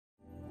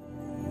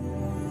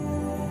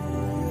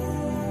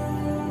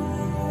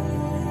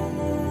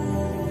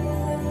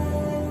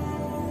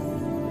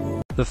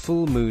The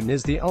full moon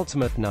is the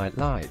ultimate night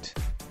light.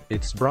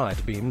 Its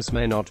bright beams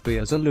may not be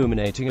as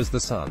illuminating as the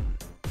sun,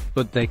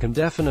 but they can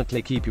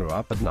definitely keep you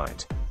up at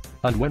night.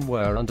 And when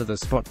we're under the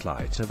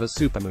spotlight of a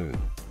supermoon,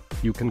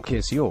 you can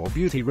kiss your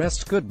beauty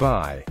rest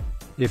goodbye.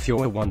 If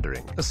you're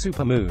wondering, are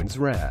supermoons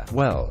rare?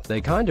 Well, they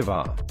kind of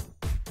are.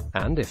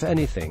 And if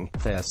anything,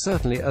 they're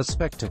certainly a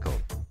spectacle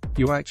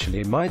you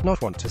actually might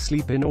not want to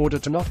sleep in order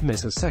to not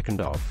miss a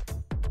second of.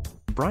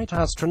 Bright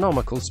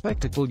astronomical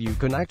spectacle you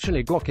can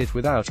actually gawk it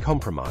without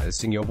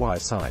compromising your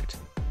eyesight.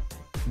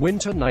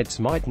 Winter nights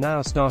might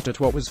now start at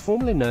what was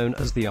formerly known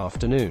as the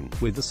afternoon,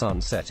 with the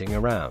sun setting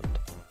around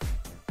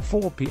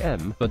 4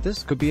 p.m., but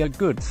this could be a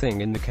good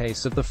thing in the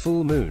case of the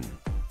full moon.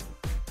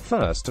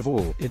 First of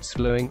all, its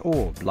glowing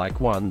orb-like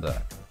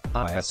wonder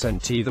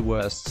isn't the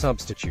worst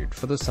substitute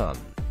for the sun.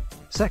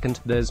 Second,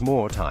 there's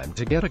more time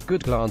to get a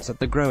good glance at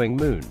the growing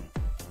moon,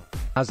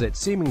 as it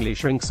seemingly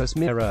shrinks us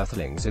mere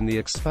earthlings in the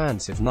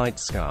expansive night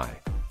sky.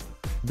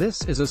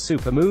 This is a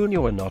supermoon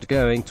you're not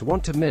going to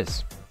want to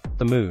miss.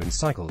 The moon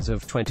cycles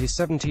of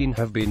 2017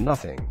 have been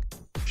nothing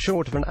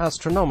short of an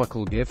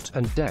astronomical gift,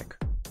 and Dec.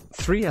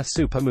 3's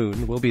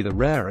supermoon will be the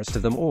rarest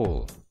of them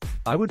all.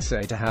 I would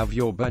say to have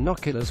your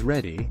binoculars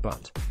ready,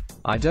 but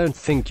I don't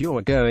think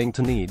you're going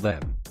to need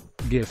them.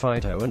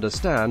 To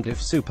understand if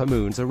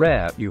supermoons are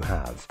rare, you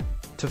have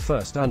to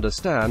first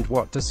understand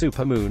what a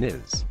supermoon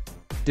is.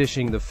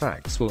 Dishing the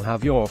facts will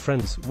have your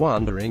friends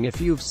wondering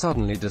if you've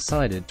suddenly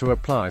decided to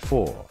apply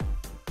for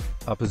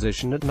a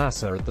position at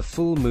NASA at the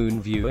full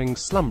moon viewing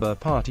slumber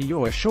party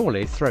you're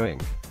surely throwing.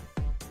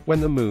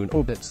 When the moon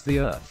orbits the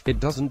Earth, it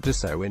doesn't do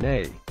so in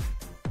a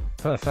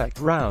perfect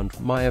round.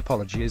 My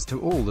apologies to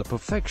all the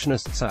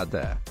perfectionists out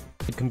there.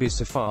 It can be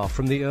so far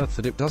from the Earth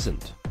that it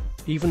doesn't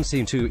even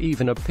seem to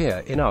even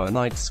appear in our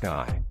night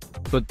sky.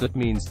 But that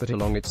means that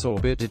along its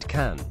orbit it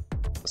can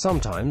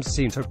sometimes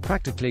seem to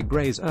practically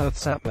graze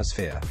Earth's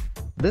atmosphere.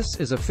 This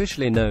is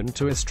officially known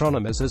to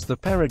astronomers as the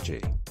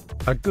perigee,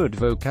 a good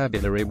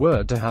vocabulary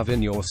word to have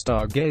in your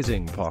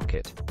stargazing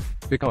pocket.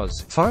 Because,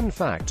 fun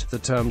fact, the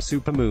term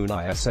supermoon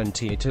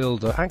isn't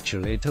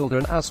actually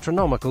an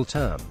astronomical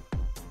term.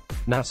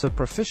 NASA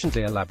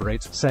proficiently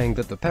elaborates, saying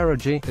that the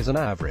perigee is an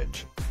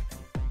average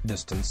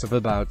distance of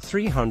about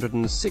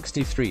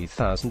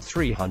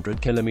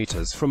 363,300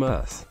 kilometers from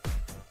Earth.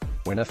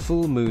 When a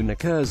full moon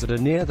occurs at or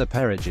near the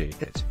perigee,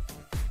 it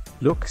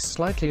looks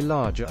slightly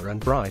larger and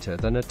brighter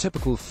than a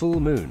typical full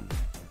moon.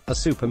 A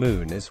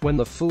supermoon is when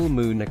the full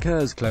moon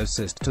occurs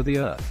closest to the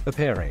Earth,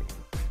 appearing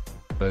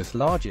both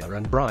larger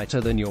and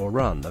brighter than your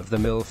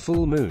run-of-the-mill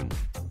full moon.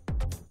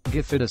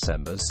 If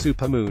December's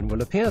supermoon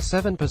will appear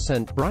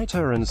 7%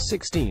 brighter and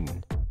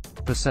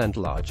 16%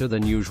 larger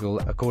than usual,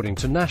 according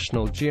to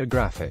National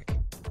Geographic.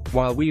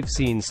 While we've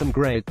seen some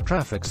great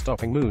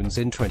traffic-stopping moons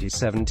in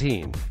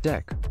 2017,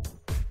 Dec.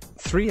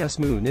 3's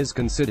moon is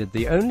considered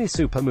the only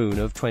supermoon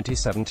of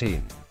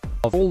 2017.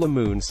 Of all the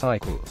moon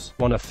cycles,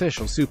 one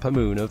official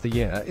supermoon of the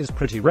year is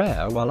pretty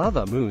rare, while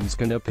other moons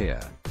can appear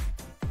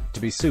to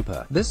be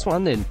super. This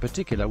one in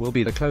particular will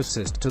be the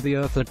closest to the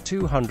Earth at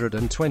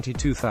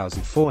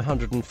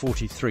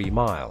 222,443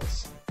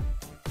 miles.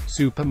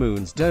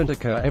 Supermoons don't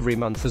occur every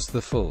month, as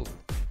the full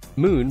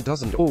moon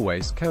doesn't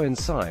always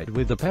coincide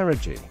with the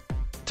perigee.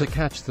 To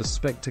catch the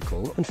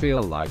spectacle and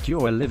feel like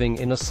you're living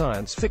in a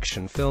science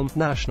fiction film,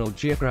 National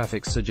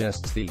Geographic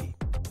suggests the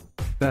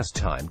best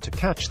time to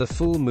catch the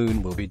full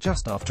moon will be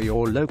just after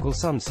your local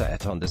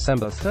sunset on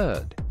December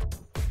 3rd.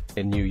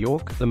 In New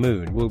York, the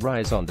moon will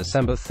rise on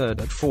December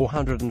 3rd at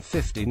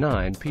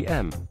 4:59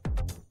 p.m.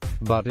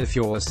 But if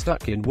you're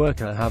stuck in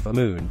work or have a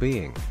moon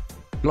being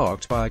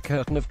blocked by a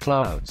curtain of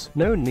clouds,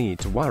 no need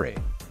to worry.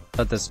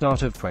 At the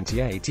start of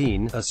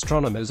 2018,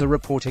 astronomers are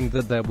reporting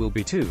that there will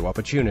be 2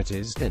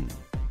 opportunities in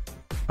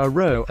a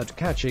row at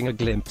catching a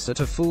glimpse at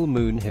a full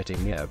moon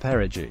hitting near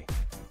perigee.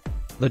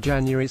 The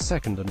January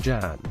 2nd and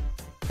Jan.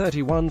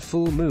 31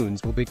 full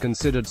moons will be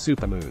considered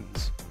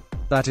supermoons.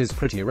 That is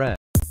pretty rare.